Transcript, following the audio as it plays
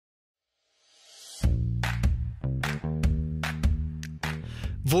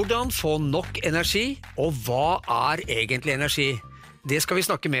Hvordan få nok energi, og hva er egentlig energi? Det skal vi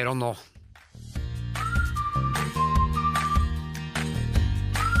snakke mer om nå.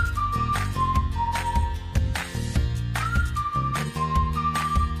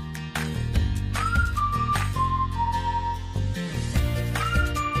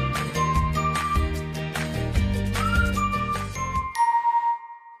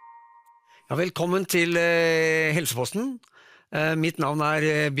 Ja, velkommen til Helseposten. Mitt navn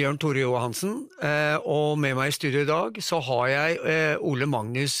er Bjørn Tore Johansen, og med meg i studio i dag så har jeg Ole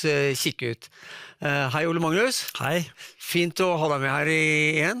Magnus Kikkut. Hei Ole Magnus. Hei. Fint å ha deg med her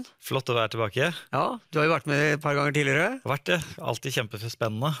igjen. Flott å være tilbake. Ja, du har jo vært med et par ganger tidligere. Jeg har vært det. Alltid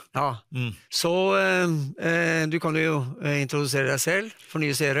kjempespennende. Ja, så du kan jo introdusere deg selv for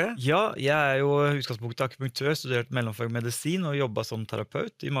nye seere. Ja, jeg er jo utgangspunktet akupunktør, studert mellomfag medisin og jobbet som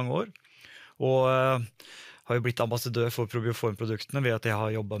terapeut i mange år. Og har jo blitt ambassadør for Probioform-produktene ved at jeg har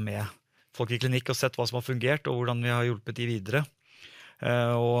jobbet med folk i klinikk og sett hva som har fungert og hvordan vi har hjulpet de videre.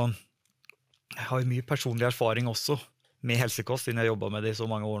 Og jeg har jo mye personlig erfaring også med helsekost siden jeg har jobbet med det i så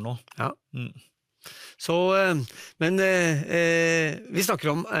mange år nå. Ja. Så, men vi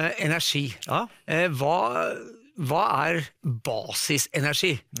snakker om energi. Ja. Hva er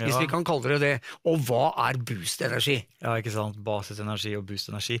basisenergi, hvis vi kan kalle det det, og hva er boostenergi? Ja, ikke sant? Basisenergi og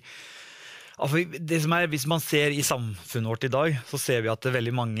boostenergi. Altså, det som er, hvis man ser i samfunnet vårt i dag, så ser vi at det er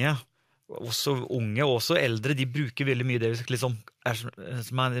veldig mange, også unge og også eldre, de bruker veldig mye det liksom,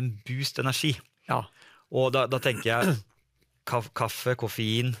 som er en boost-energi. Ja. Og da tenker jeg kaffe,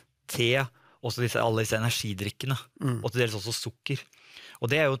 koffein, te, også alle disse energidrikkene, og til dels også sukker.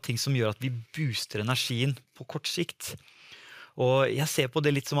 Og det er jo ting som gjør at vi booster energien på kort sikt. Og jeg ser på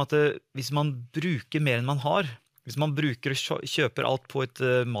det litt som at hvis man bruker mer enn man har, hvis man bruker og kjøper alt på et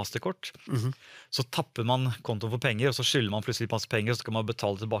masterkort, så tapper man kontoen for penger, og så skylder man plutselig masse penger, og så skal man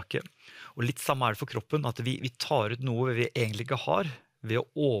betale tilbake. Og litt samme er det for kroppen, at vi tar ut noe vi egentlig ikke har, ved å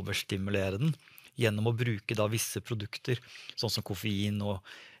overstimulere den, gjennom å bruke da visse produkter, sånn som koffein og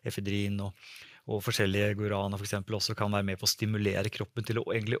efedrin og forskjellige guarana for eksempel, også kan være med på å stimulere kroppen til å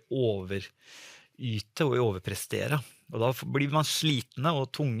egentlig overyte og overprestere. Og da blir man slitne og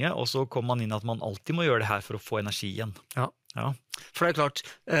tunge, og så kommer man inn at man alltid må gjøre det her for å få energi igjen. Ja. Ja. For det er klart,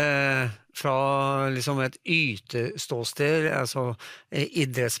 fra liksom et yteståsted, altså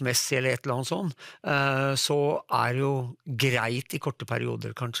idrettsmessig eller et eller annet sånt, så er det jo greit i korte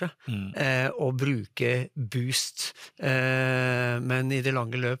perioder kanskje, å bruke boost, men i det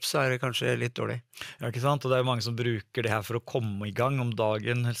lange løp så er det kanskje litt dårlig. Ja, ikke sant? Og det er jo mange som bruker det her for å komme i gang om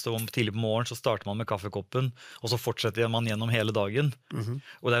dagen, helst om tidlig på morgen så starter man med kaffekoppen, og så fortsetter man gjennom hele dagen.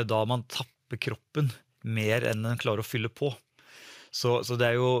 Og det er jo da man tapper kroppen mer enn den klarer å fylle på. Så det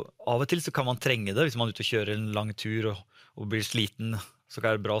er jo, av og til så kan man trenge det, hvis man er ute og kjører en lang tur og blir sliten, så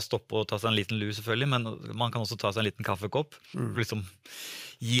er det bra å stoppe og ta seg en liten lur selvfølgelig, men man kan også ta seg en liten kaffekopp, for liksom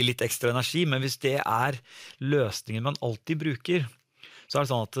gi litt ekstra energi. Men hvis det er løsningen man alltid bruker, så er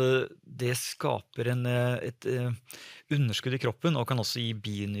det sånn at det skaper et underskudd i kroppen, og kan også gi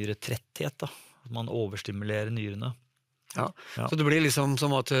binyretretthet, da. At man overstimulerer nyrene. Ja, så det blir liksom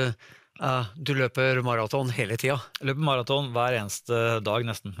som at du løper maraton hele tiden. Jeg løper maraton hver eneste dag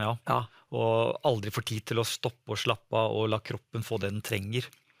nesten, ja. Og aldri får tid til å stoppe og slappe av og la kroppen få det den trenger.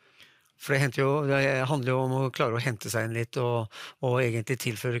 For det handler jo om å klare å hente seg inn litt og egentlig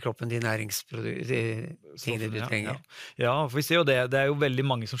tilføre kroppen de næringsprodukter du trenger. Ja, for vi ser jo det. Det er jo veldig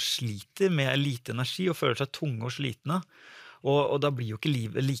mange som sliter med lite energi og føler seg tunge og slitne. Og da blir jo ikke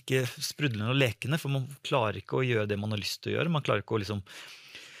livet like sprudlende og lekende, for man klarer ikke å gjøre det man har lyst til å gjøre. Man klarer ikke å liksom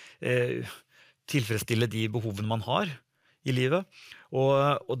tilfredsstille de behovene man har i livet.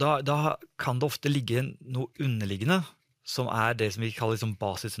 Og da kan det ofte ligge noe underliggende, som er det som vi kaller liksom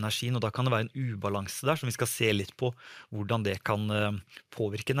basisenergien, og da kan det være en ubalanse der, som vi skal se litt på hvordan det kan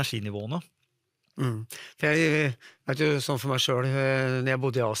påvirke energinivåene. For jeg vet jo sånn for meg selv, når jeg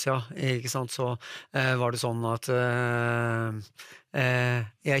bodde i Asia, ikke sant, så var det sånn at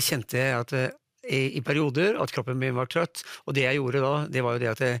jeg kjente at i perioder at kroppen min var trøtt, og det jeg gjorde da, det var jo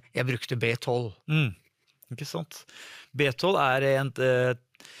det at jeg brukte B12. Ikke sant? B12 er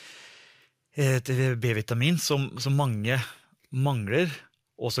et B-vitamin som mange mangler,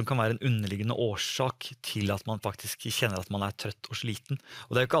 og som kan være en underliggende årsak til at man faktisk kjenner at man er trøtt og sliten.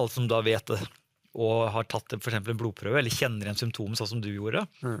 Og det er jo ikke alle som da vet det, og har tatt for eksempel en blodprøve, eller kjenner igjen symptomer sånn som du gjorde,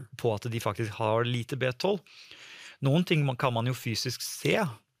 på at de faktisk har lite B12. Noen ting kan man jo fysisk se,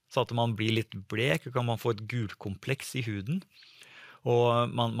 så at man blir litt blek, og kan man få et gulkompleks i huden.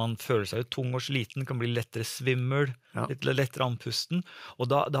 og man føler seg jo tung og sliten, kan bli lettere svimmel, litt lettere andpusten,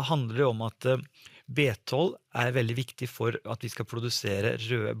 og da handler det om at B12 er veldig viktig for at vi skal produsere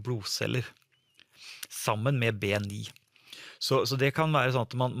røde blodceller, sammen med B9. Så det kan være sånn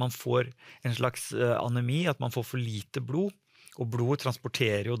at man får en slags anemi, at man får for lite blod, og blodet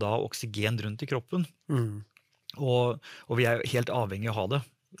transporterer jo da oksygen rundt i kroppen. Og vi er helt avhengig av å ha det.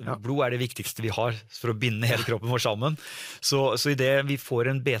 Blod er det viktigste vi har for å binde hele kroppen vår sammen. Så i det vi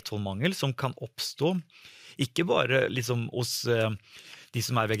får en B12-mangel som kan oppstå, ikke bare liksom hos de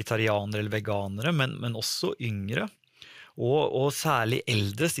som er vegetarianere eller veganere, men også yngre. Og særlig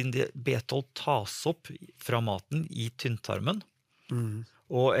eldre, siden B12 tas opp fra maten i tynntarmen.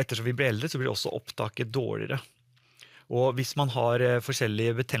 Og ettersom vi blir eldre, så blir også opptaket dårligere. Og hvis man har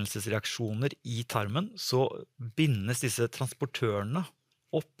forskjellige betennelsesreaksjoner i tarmen, så bindes disse transportørene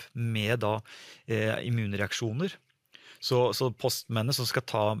opp med da immunreaksjoner. Så postmennene som skal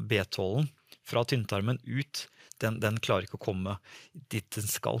ta B12 fra tynntarmen ut, den klarer ikke å komme dit den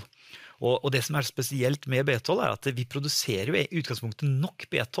skal. Og det som er spesielt med B12 er at vi produserer jo i utgangspunktet nok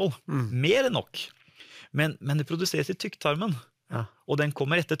B12, mer enn nok. Men det produseres i tykktarmen, og den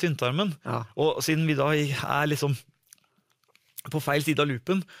kommer etter tynntarmen. Og siden vi da er liksom på feil side av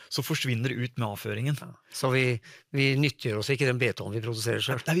loopen, så forsvinner det ut med avføringen. Så vi nytter oss ikke den B12 vi produserer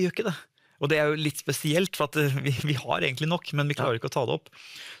selv? Nei, vi gjør ikke det. Og det er jo litt spesielt, for at vi har egentlig nok, men vi klarer ikke å ta det opp.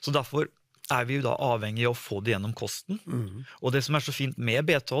 Så derfor er vi jo da avhengig av å få det gjennom kosten. Og det som er så fint med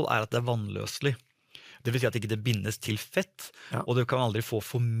B12 er at det er vannløselig. Det vil si at det ikke bindes til fett, og du kan aldri få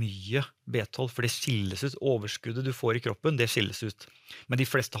for mye B12, for det skilles ut. Overskuddet du får i kroppen, det skilles ut. Men de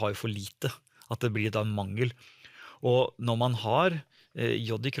fleste har jo for lite, at det blir da en mangel. Og når man har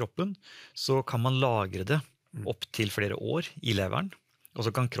jod i kroppen, så kan man lagre det opp til flere år i leveren, og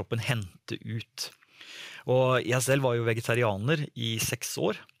så kan kroppen hente ut. Og jeg selv var jo vegetarianer i 6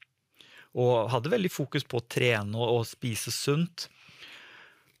 år, og hadde veldig fokus på å trene og spise sunt.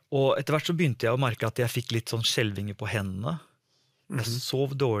 Og etter hvert så begynte jeg å merke at jeg fikk litt sånn skjelvinger på hendene. Jeg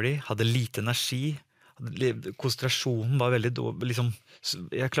sov dårlig, hadde lite energi, konsentrasjonen var veldig dårlig, liksom,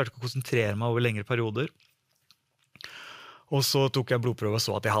 jeg klarte ikke å konsentrere meg over lengre perioder. Og så tok jeg blodprøve og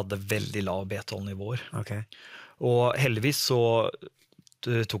så at jeg hadde veldig lav B12-nivåer. Og heldigvis så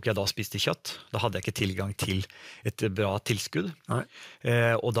tok jeg da spiste kjøtt. Da hadde jeg ikke tilgang til et bra tilskudd.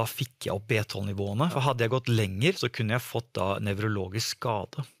 Og da fikk jeg opp B12-nivåene. For hadde jeg gått lenger, så kunne jeg fått da nevrologisk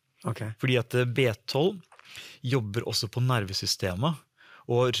skade. Fordi at B12 jobber også på nervesystemet.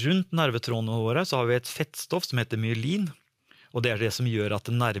 Og rundt nervetrådene våre så har vi et fettstoff som heter myelin. Og det er det som gjør at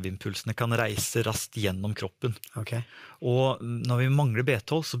nerveimpulsene kan reise raskt gjennom kroppen. Og når vi mangler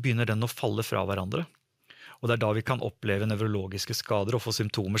B12, så begynner den å falle fra hverandre. Og det er da vi kan oppleve nevrologiske skader og få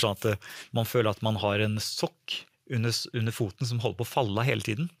symptomer, sånn at man føler at man har en sokk under foten som holder på å falle hele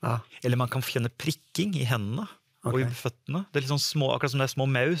tiden. Eller man kan kjenne prikking i hendene og i føttene. Det er litt sånn små, akkurat som det er små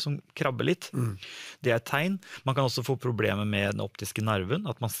mau som krabber litt. Det er et tegn. Man kan også få problemer med den optiske nerven,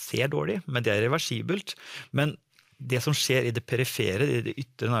 at man ser dårlig, men det er reversibelt. Men det som skjer i det perifere, i det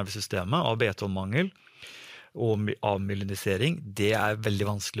ytre nervesystemet av B12-mangel og avmyelinisering, det er veldig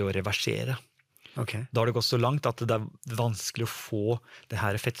vanskelig å reversere. Da har det gått så langt at det er vanskelig å få det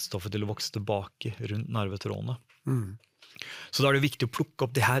her fettstoffet til å vokse tilbake rundt nervetrådene. Så da er det viktig å plukke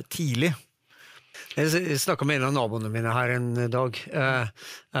opp det her tidlig. Jeg snakket med en av naboene mine her en dag,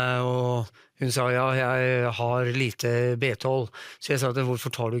 og hun sa, jeg har lite B12. Så jeg sa,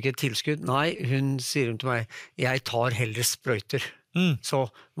 hvorfor tar du ikke et tilskudd? Nei, sier hun til meg, jeg tar heller sprøyter. Så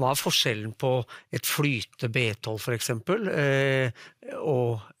hva er forskjellen på et flytende B12 for eksempel,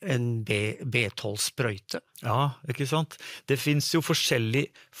 og en B12-sprøyte? Ja, ikke sant? Det finnes jo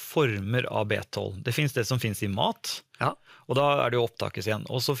forskjellige former av B12. Det finnes det som finnes i mat, og da er det jo opptakes igjen.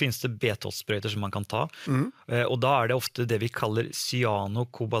 Og så finnes det B12-sprøyter som man kan ta, og da er det ofte det vi kaller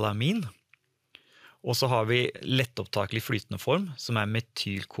cyanokobalamin. Og så har vi lettopptakelig flytende form, som er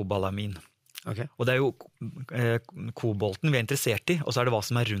metylkobalamin. Og det er jo kobolten vi er interessert i, og så er det hva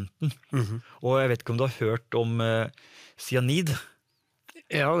som er rundt den. Og jeg vet ikke om du har hørt om cyanid?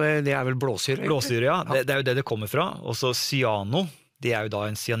 Ja, det er vel blåsyre. Blåsyre, ja. Det er jo det kommer fra. Og så cyano, det er jo da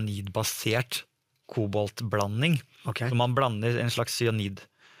en cyanidbasert koboltblanding. Så man blander en slags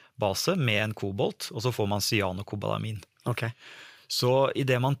cyanidbase med en kobolt, og så får man cyanokobalamin. Så i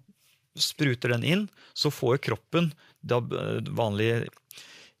det man spruter den inn, så får kroppen da vanlig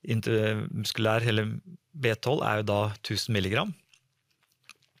intermuskulær, eller B12 er jo da 1000 milligram.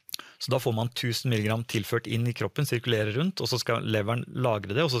 Så da får man 1000 milligram tilført inn i kroppen, sirkulere rundt, og så skal leveren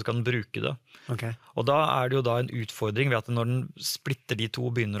lagre det, og så skal den bruke det. Og da er det jo da en utfordring ved at når den splitter de to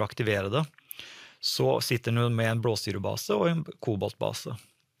og begynner å aktivere det, så sitter den med en blåsyrebase og en koboltbase.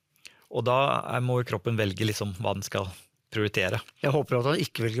 Og da må kroppen velge liksom hva den skal prioritere. Jeg håper at han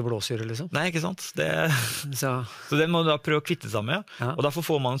ikke velger blåsyre, liksom. Nei, ikke sant? Så den må du da prøve å kvitte seg med, Ja. og derfor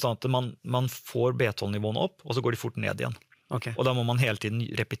får man sånn at man får B12-nivåene opp, og så går de fort ned igjen. Ok. Og da må man hele tiden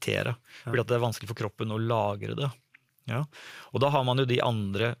repetere, fordi at det er vanskelig for kroppen å lagre det. Ja. Og da har man jo de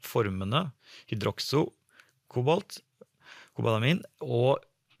andre formene, hydroxo, kobolt, kobalamin og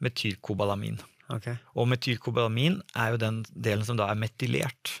metylkobalamin. Ok. Og metylkobalamin er jo den delen som da er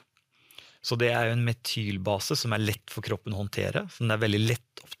metylert. Så det er jo en metylbase som er lett for kroppen å håndtere, som er veldig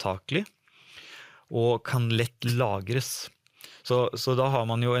lett opptakelig, og kan lett lagres. Så da har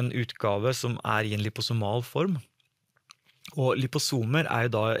man jo en utgave som er i en liposomal form. Og liposomer er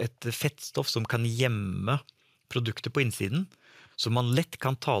jo da et fettstoff som kan gjemme produkter på innsiden, så man lett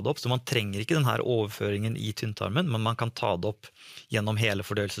kan ta det opp, så man trenger ikke denne overføringen i tynntarmen, men man kan ta det opp gjennom hele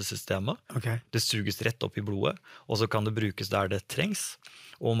fordøyelsessystemet. Ok. Det suges rett opp i blodet, og så kan det brukes der det trengs,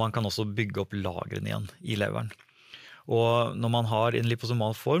 og man kan også bygge opp lagrene igjen i leveren. Og når man har en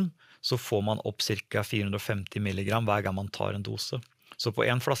liposomal form, så får man opp ca. 450 milligram hver gang man tar en dose. Så på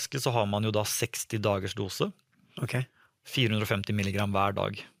en flaske så har man jo da 60 dagers dose, Ok. 450 milligram hver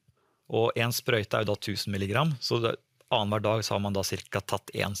dag. Og en sprøyte er jo da 1000 milligram, så annenhver dag så har man da cirka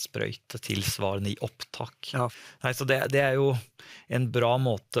tatt en sprøyte tilsvarende i opptak. Ja. Nei, så det er jo en bra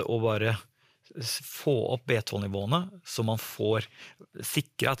måte å bare få opp B12-nivåene, så man får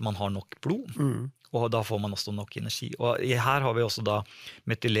sikre at man har nok blod, og da får man også nok energi. Og her har vi også da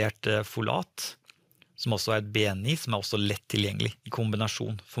metylert folat, som også er et BNI, som er også lett tilgjengelig i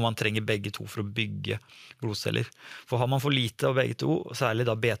kombinasjon, for man trenger begge to for å bygge blodceller. For har man for lite av begge to, særlig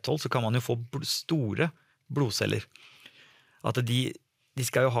da B12, så kan man jo få store blodceller. At de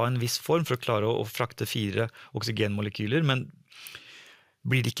skal jo ha en viss form for å klare å frakte 4 oksygenmolekyler, men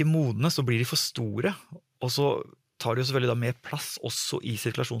blir de ikke modne, så blir de for store, og så tar de jo selvfølgelig da mer plass også i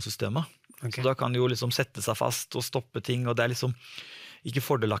sirkulasjonssystemet. Ok. Så da kan de jo liksom sette seg fast og stoppe ting, og det er liksom ikke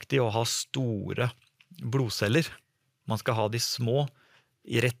fordelaktig å ha store blodceller. Man skal ha de små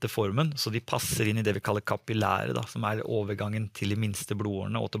i rette formen, så de passer inn i det vi kaller kapillære, da, som er overgangen til de minste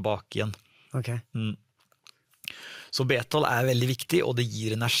blodårene og tilbake igjen. Ok. Så B12 er veldig viktig, og det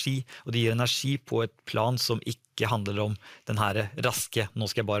gir energi. Og det gir energi på et plan som ikke handler om den her raske, nå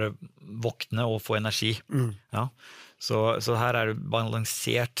skal jeg bare våkne og få energi. Ja. Så her er det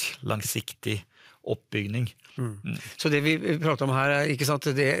balansert, langsiktig oppbygning. Så det vi prater om her, ikke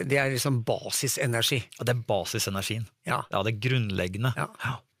sant, det er liksom basisenergi. Og det er basisenergien. Ja. Ja, det er grunnleggende.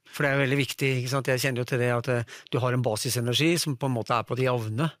 Ja. For det er veldig viktig, ikke sant? Jeg kjenner jo til det at du har en basisenergi som på en måte er på de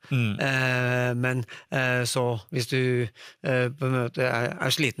jevne. Men så hvis du på en måte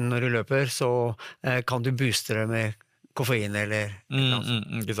er sliten når du løper, så kan du booste det med koffein eller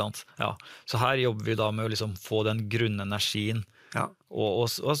ikke sant? Ja. Så her jobber vi da med å liksom få den grunnenergien. Ja. Og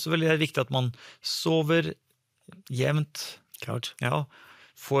så veldig viktig at man sover jevnt. Klart. Ja.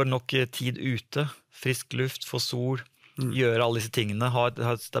 Får nok tid ute, frisk luft, få sol. Gjøre alle disse tingene, ha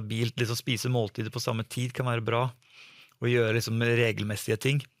et stabilt, liksom spise måltider på samme tid kan være bra, og gjøre liksom regelmessige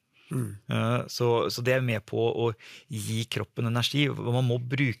ting. Så det er med på å gi kroppen energi, man må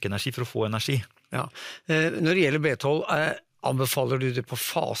bruke energi for å få energi. Ja. Når det gjelder B12, anbefaler du det på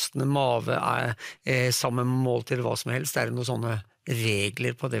fastende mave, sammen med måltid eller hva som helst? Er det noen sånne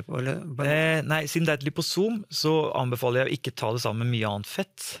regler på det? Nei, siden det er et liposom, så anbefaler jeg å ikke ta det sammen med mye annet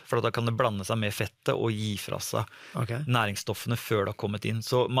fett, for da kan det blande seg med fettet og gi fra seg næringsstoffene før det har kommet inn.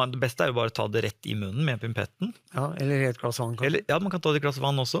 Så det beste er jo bare å ta det rett i munnen med pimpetten. Ja, eller i et glass vann. Ja, man kan ta det i et glass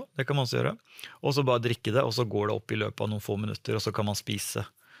vann også, det kan man også gjøre. Og så bare drikke det, og så går det opp i løpet av noen få minutter, og så kan man spise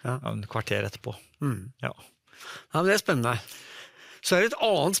en kvarter etterpå. Ja, men det er spennende. Så er det et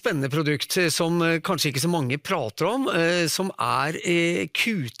annet spennende produkt som kanskje ikke så mange prater om, som er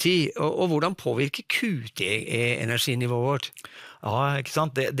Q10, og hvordan påvirker Q10 energinivået vårt? Ja, ikke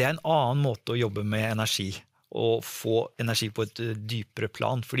sant? Det er en annen måte å jobbe med energi, og få energi på et dypere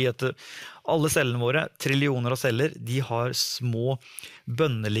plan, fordi at alle cellene våre, trillioner av celler, de har små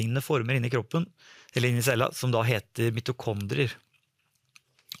bønnelignende former inni kroppen, eller inni cella, som da heter mitokondrier.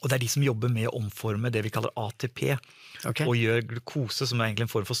 Og det er de som jobber med å omforme det vi kaller ATP, og gjør glukose, som er egentlig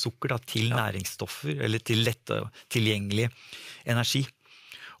en form for sukker, da, til næringsstoffer, eller til lett tilgjengelig energi.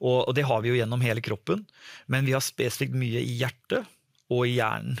 Og det har vi jo gjennom hele kroppen, men vi har spesifikt mye i hjertet og i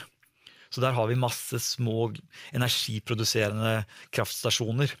hjernen. Så der har vi masse små energiproduserende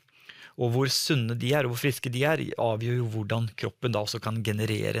kraftstasjoner. Og hvor sunne de er, og hvor friske de er, avgjør jo hvordan kroppen da også kan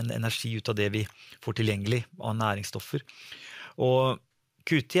generere en energi ut av det vi får tilgjengelig av næringsstoffer. Og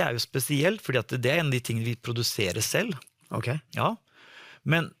Q10 er jo spesielt, fordi at det er en av de tingene vi produserer selv. Ok. Ja,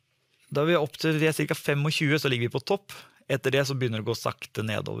 men Da vi er opp til ca. 25, så ligger vi på topp. Etter det så begynner det å gå sakte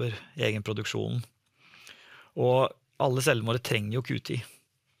nedover i egenproduksjonen. Og alle cellene våre trenger jo Q10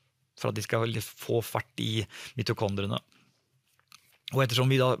 for at de skal få fart i mitokondriene. Og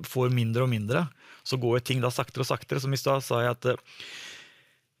ettersom vi da får mindre og mindre, så går ting da saktere og saktere. Som i stad sa jeg at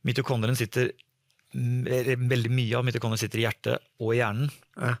mitokondrien sitter, veldig mye av mitokondrien sitter i hjertet og i hjernen.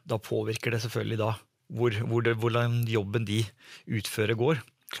 Ja. Da påvirker det selvfølgelig da hvordan jobben de utfører går.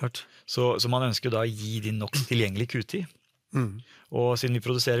 Klart. Så man ønsker da å gi de nok tilgjengelig Q10. Og siden vi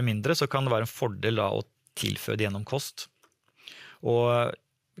produserer mindre, så kan det være en fordel da å tilføre det gjennom kost. Og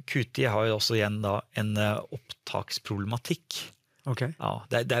Q10 har jo også igjen da en opptaksproblematikk. Okay. Ja,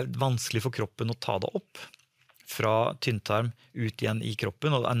 det er vanskelig for kroppen å ta det opp fra tynntarm ut igjen i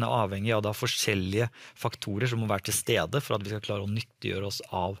kroppen, og den er avhengig av da forskjellige faktorer som må være til stede for at vi skal klare å nyttiggjøre oss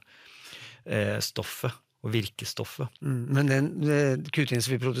av stoffet og virkestoffet. Men den Q10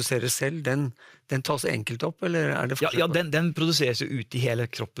 som vi produserer selv, den tas enkelt opp, eller er det Ja, den produseres jo ut i hele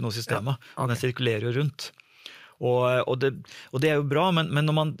kroppen og systemet. Ja, okay. Den sirkulerer jo rundt. Og det er jo bra, men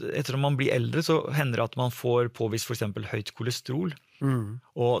etter at man blir eldre, så hender det at man får påvist for eksempel høyt kolesterol.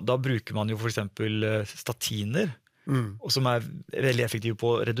 Og da bruker man jo for eksempel statiner, som er veldig effektive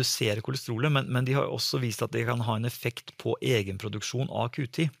på å redusere kolesterolet, men de har også vist at det kan ha en effekt på egenproduksjon av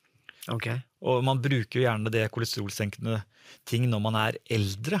Q10. Okay. Og man bruker jo gjerne det kolesterolsenkende ting når man er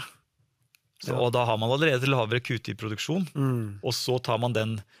eldre. Og da har man allerede lavere Q10-produksjon, og så tar man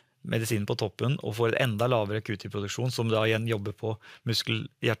den medisinen på toppen og får en enda lavere Q10-produksjon, som da igjen jobber på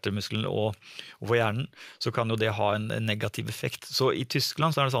hjertemuskelen og på hjernen, så kan jo det ha en negativ effekt. Så i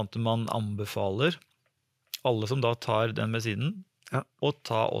Tyskland så er det sånn at man anbefaler alle som da tar den medisinen, å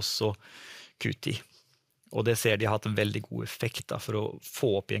ta også Q10. Og det ser de har hatt en veldig god effekt da, for å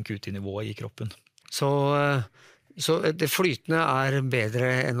få opp igjen Q10-nivået i kroppen. Så det flytende er bedre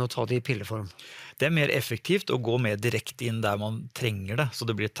enn å ta det i pilleform? Det er mer effektivt å gå mer direkte inn der man trenger det, så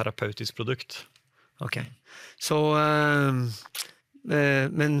det blir et terapeutisk produkt. Ok. Så,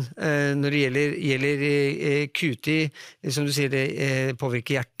 men når det gjelder Q10, som du sier, det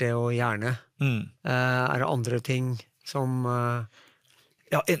påvirker hjerte og hjerne. Er det andre ting som...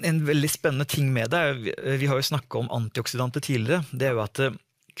 Ja, en veldig spennende ting med det, vi har jo snakket om antioksidanter tidligere, det er jo at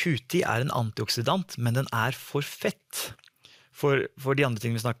Q10 er en antioksidant, men den er for fett. For de andre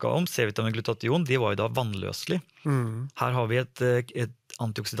tingene vi snakket om, C-vitamin, glutathion, de var jo da vannløselig. Her har vi et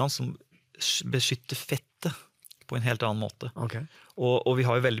antioksidant som beskytter fettet på en helt annen måte. Okay. Og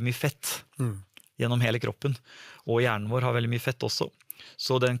vi har jo veldig mye fett gjennom hele kroppen, og hjernen vår har veldig mye fett også.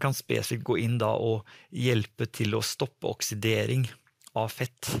 Så den kan spesifikt gå inn da og hjelpe til å stoppe oksidering av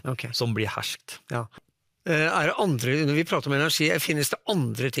fett, som blir herskt. Ja. Er det andre, når vi prater om energi, finnes det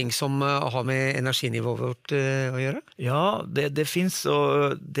andre ting som har med energinivået vårt å gjøre? Ja, det finnes,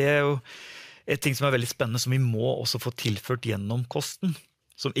 og det er jo et ting som er veldig spennende, som vi må også få tilført gjennom kosten,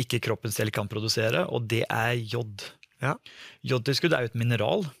 som ikke kroppen selv kan produsere, og det er jod. Ja. Jodtilskudd er jo et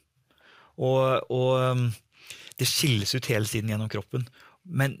mineral, og det skilles ut hele tiden gjennom kroppen,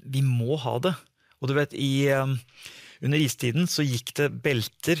 men vi må ha det. Og du vet, under istiden så gikk det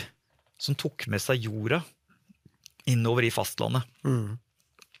belter som tok med seg jorda innover i fastlandet.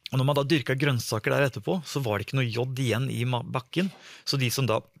 Og når man da dyrket grønnsaker der etterpå, så var det ikke noe jod igjen i bakken. Så de som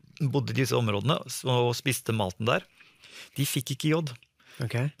da bodde i disse områdene og spiste maten der, de fikk ikke jod.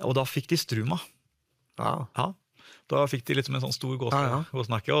 Okay. Og da fikk de struma. Wow. Ja, da fikk de litt som en sånn stor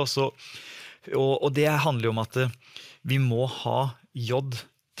gåsnakke. Og det handler jo om at vi må ha jod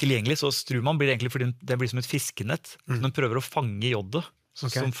tilgjengelig, så strumaen blir egentlig fordi det blir som et fiskenett. Den prøver å fange jodet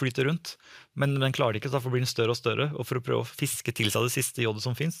som flyter rundt, men den klarer det ikke, så derfor blir den større og større, og for å prøve å fiske til seg det siste jodet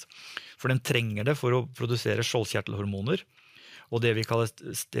som finnes. For den trenger det for å produsere skjoldkjertelhormoner, og det vi kaller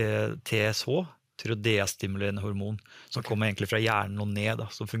TSH, tyroidea-stimulerende hormon, som kommer egentlig fra hjernen og ned, da,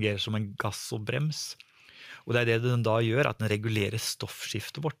 som fungerer som en gass og brems. Og det er det den da gjør, at den regulerer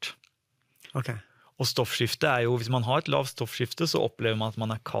stoffskiftet vårt. Og stoffskifte er jo, hvis man har et lavt stoffskifte, så opplever man at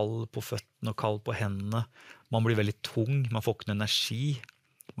man er kald på føttene og kald på hendene. Man blir veldig tung, man får ikke noe energi.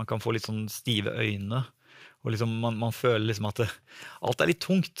 Man kan få litt sånn stive øyne. Og liksom man føler liksom at alt er litt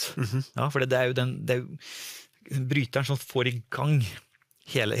tungt. Ja, for det er jo bryteren som får i gang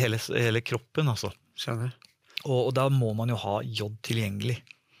hele kroppen. Altså. Skjønner. Og da må man jo ha jod tilgjengelig.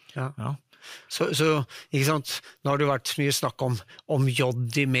 Ja. Så ikke sant? Nå har det vært mye snakk om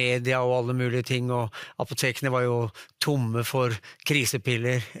jod i media og alle mulige ting, og apotekene var jo tomme for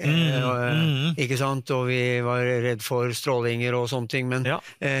krisepiller, ikke sant? Og vi var redd for strålinger og sånne ting, men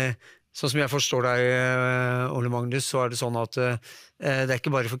Sånn som jeg forstår deg, Ole Magnus, så det sånn at det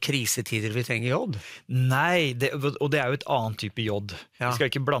ikke bare for krisetider vi trenger jod. Nei, og det jo et annet type jod. Ja. Vi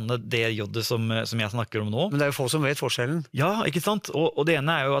skal ikke blande det jodet som jeg snakker om nå. Men det jo få som vet forskjellen. Ja, ikke sant? Og det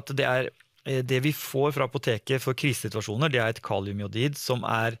ene jo at det vi får fra apoteket for krisesituasjoner, det et kaliumjodid som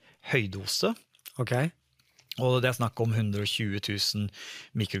høydose. Ok. Og det snakk om 120 000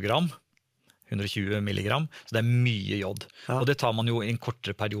 mikrogram. 120 milligram, så det mye jod. Ja. Og det tar man jo i en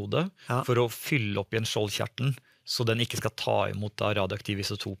kortere periode for å fylle opp igjen skjoldkjertelen, så den ikke skal ta imot da radioaktive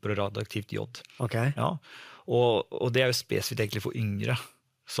isotoper og radioaktivt jod. Okay. Ja. Og det jo spesifikt egentlig for yngre,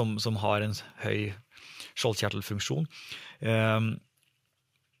 som har en høy skjoldkjertelfunksjon,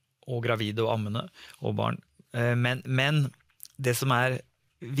 og gravide og ammende og barn. Men det som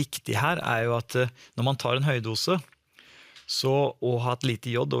viktig her jo at når man tar en høydose, og har hatt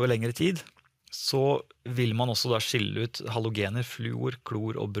lite jod over lengre tid, så vil man også da skille ut halogener, fluor,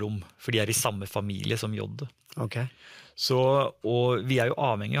 klor og brom, for de i samme familie som jod. Okay. Og vi jo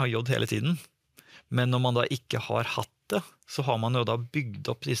avhengig av jod hele tiden, men når man da ikke har hatt det, så har man jo da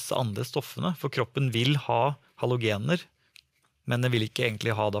bygd opp disse andre stoffene, for kroppen vil ha halogener, men den vil ikke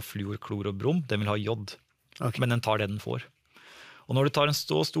egentlig ha da fluor, klor og brom, den vil ha jod, men den tar det den får. Og når du tar en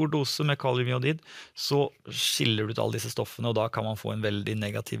så stor dose med kaliumjodid, så skiller du ut alle disse stoffene, og da kan man få en veldig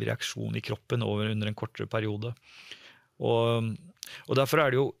negativ reaksjon i kroppen under en kortere periode. Og derfor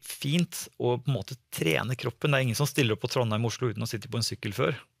det jo fint å på en måte trene kroppen. Det ingen som stiller opp på Trondheim og Oslo uten å sitte på en sykkel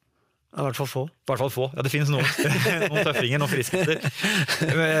før. I hvert fall få. I hvert fall få. Ja, det finnes noen tøffinger, noen friskheter.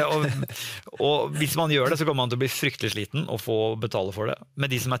 Og hvis man gjør det, så kommer man til å bli fryktelig sliten og få betale for det.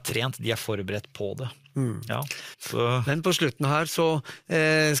 Men de som trent, de forberedt på det. Ja, men på slutten her så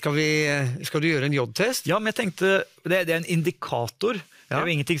skal du gjøre en jodtest? Ja, men jeg tenkte, det en indikator. Det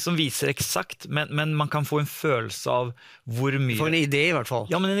jo ingenting som viser eksakt, men man kan få en følelse av hvor mye. For en idé i hvert fall.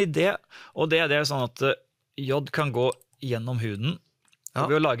 Ja, men en idé. Og det jo sånn at jod kan gå gjennom huden. Ja.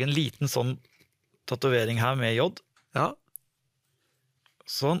 Ved å lage en liten sånn tatovering her med jod. Ja.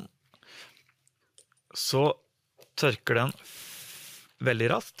 Sånn. Så tørker den veldig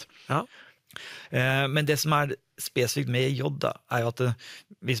raskt. Ja. Men det som spesifikt med jod da, jo at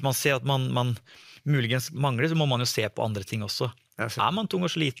hvis man ser at man muligens mangler, så må man jo se på andre ting også. Man tung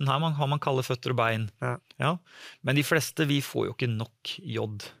og sliten, har man kalde føtter og bein. Ja. Ja. Men de fleste, vi får jo ikke nok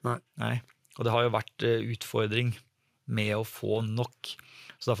jod. Nei. Og det har jo vært utfordring med å få nok.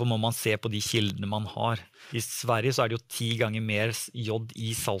 Så derfor må man se på de kildene man har. I Sverige så det jo 10 ganger mer jod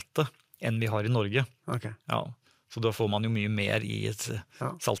i saltet enn vi har i Norge. Okay. Ja. Så da får man jo mye mer i et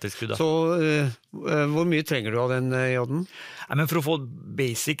salttilskudd. Så hvor mye trenger du av den joden? Men for å få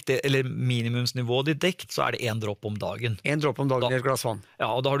basic, eller minimumsnivået ditt dekt, så det 1 dråpe om dagen. 1 dråpe om dagen i et glass vann?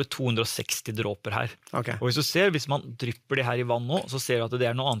 Ja, og da har du 260 dråper her. Okay. Og hvis man drypper det her i vann nå, så ser du at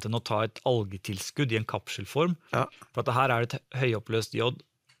det noe annet enn å ta et algetilskudd i en kapselform. Ja. For at her det et høyoppløst jod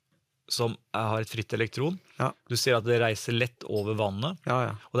som har et fritt elektron. Ja. Du ser at det reiser lett over vannet. Ja,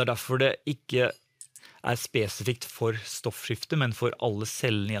 ja. Og det derfor det ikke spesifikt for stoffskifte, men for alle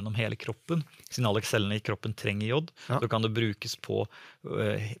cellene gjennom hele kroppen. Siden alle cellene i kroppen trenger jod, så kan det brukes for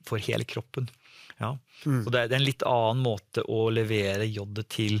hele kroppen. Ja. Så det en litt annen måte å levere jodet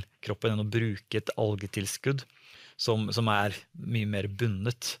til kroppen enn å bruke et algetilskudd som mye mer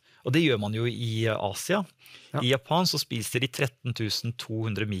bundet. Og det gjør man jo i Asia. Ja. I Japan så spiser de 13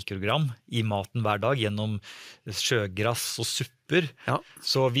 200 mikrogram i maten hver dag gjennom sjøgrass og supper. Ja.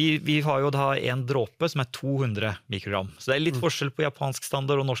 Så vi har jo da en dråpe som 200 mikrogram. Så det litt forskjell på japansk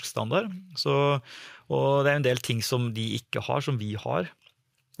standard og norsk standard. Og det en del ting som de ikke har, som vi har.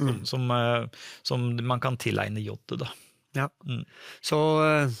 Som man kan tilegne jodet da. Ja.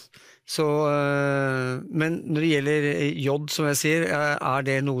 Men når det gjelder jod, som jeg sier,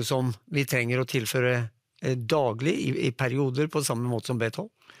 det noe som vi trenger å tilføre daglig i perioder på samme måte som B12?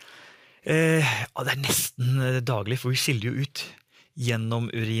 Ja, det nesten daglig, for vi skiller jo ut gjennom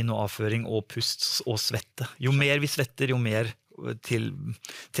urin og avføring og pust og svette. Jo mer vi svetter, jo mer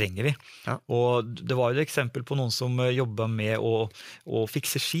trenger vi. Ja. Og det var jo et eksempel på noen som jobbet med å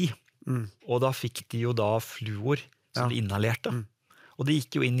fikse ski, og da fikk de jo da fluor som de inhalerte. Og det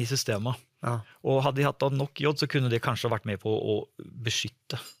gikk jo inn i systemet. Ja. Og hadde de hatt nok jod, så kunne det kanskje vært med på å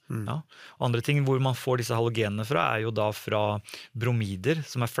beskytte. Ja. Andre ting hvor man får disse halogenene fra, jo da fra bromider,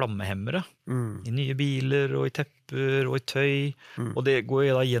 som flammehemmere. I nye biler, og i tepper, og i tøy. Og det går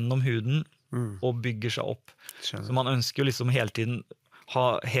jo da gjennom huden, og bygger seg opp. Så man ønsker jo liksom hele tiden ha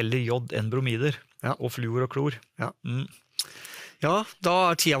heller jod enn bromider, og fluor og klor. Ja. Ja, da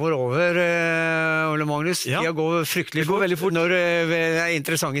er tida vår over, Ole Magnus. Ja. Tida går fryktelig Det går veldig fort. når det er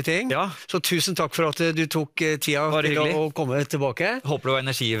interessante ting. Ja. Så tusen takk for at du tok tida Bare til hyggelig. å komme tilbake. Håper det var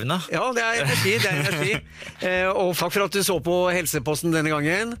energigivende. Ja, det er energi, det er energi. Og takk for at du så på Helseposten denne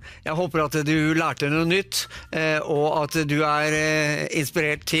gangen. Jeg håper at du lærte noe nytt, og at du er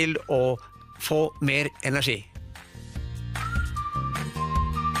inspirert til å få mer energi.